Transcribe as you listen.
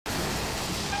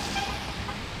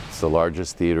the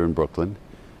largest theater in Brooklyn.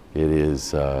 It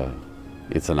is,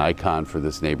 it's an icon for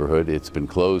this neighborhood. It's been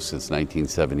closed since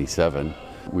 1977.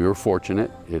 We were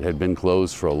fortunate. It had been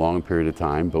closed for a long period of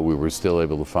time, but we were still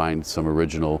able to find some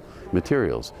original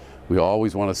materials. We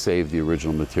always want to save the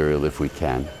original material if we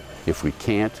can. If we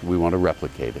can't, we want to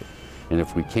replicate it. And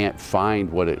if we can't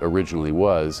find what it originally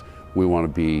was, we want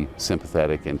to be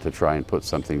sympathetic and to try and put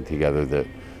something together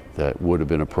that would have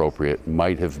been appropriate,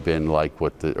 might have been like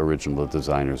what the original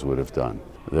designers would have done.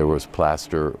 There was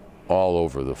plaster all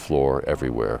over the floor,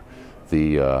 everywhere.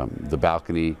 The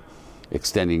balcony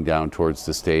extending down towards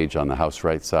the stage on the house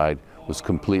right side was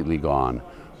completely gone.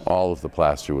 All of the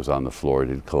plaster was on the floor. It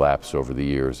had collapsed over the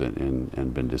years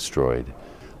and been destroyed.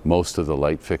 Most of the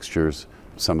light fixtures,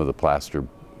 some of the plaster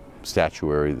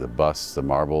statuary, the busts, the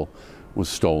marble, was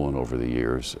stolen over the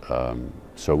years.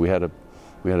 So we had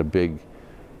a big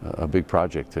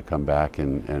project to come back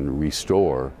and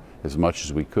restore as much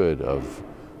as we could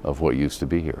of what used to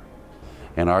be here.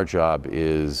 And our job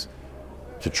is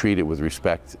to treat it with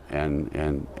respect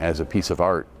and as a piece of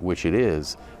art, which it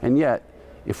is, and yet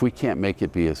if we can't make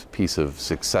it be a piece of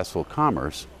successful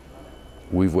commerce,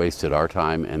 we've wasted our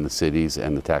time and the cities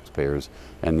and the taxpayers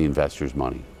and the investors'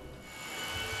 money.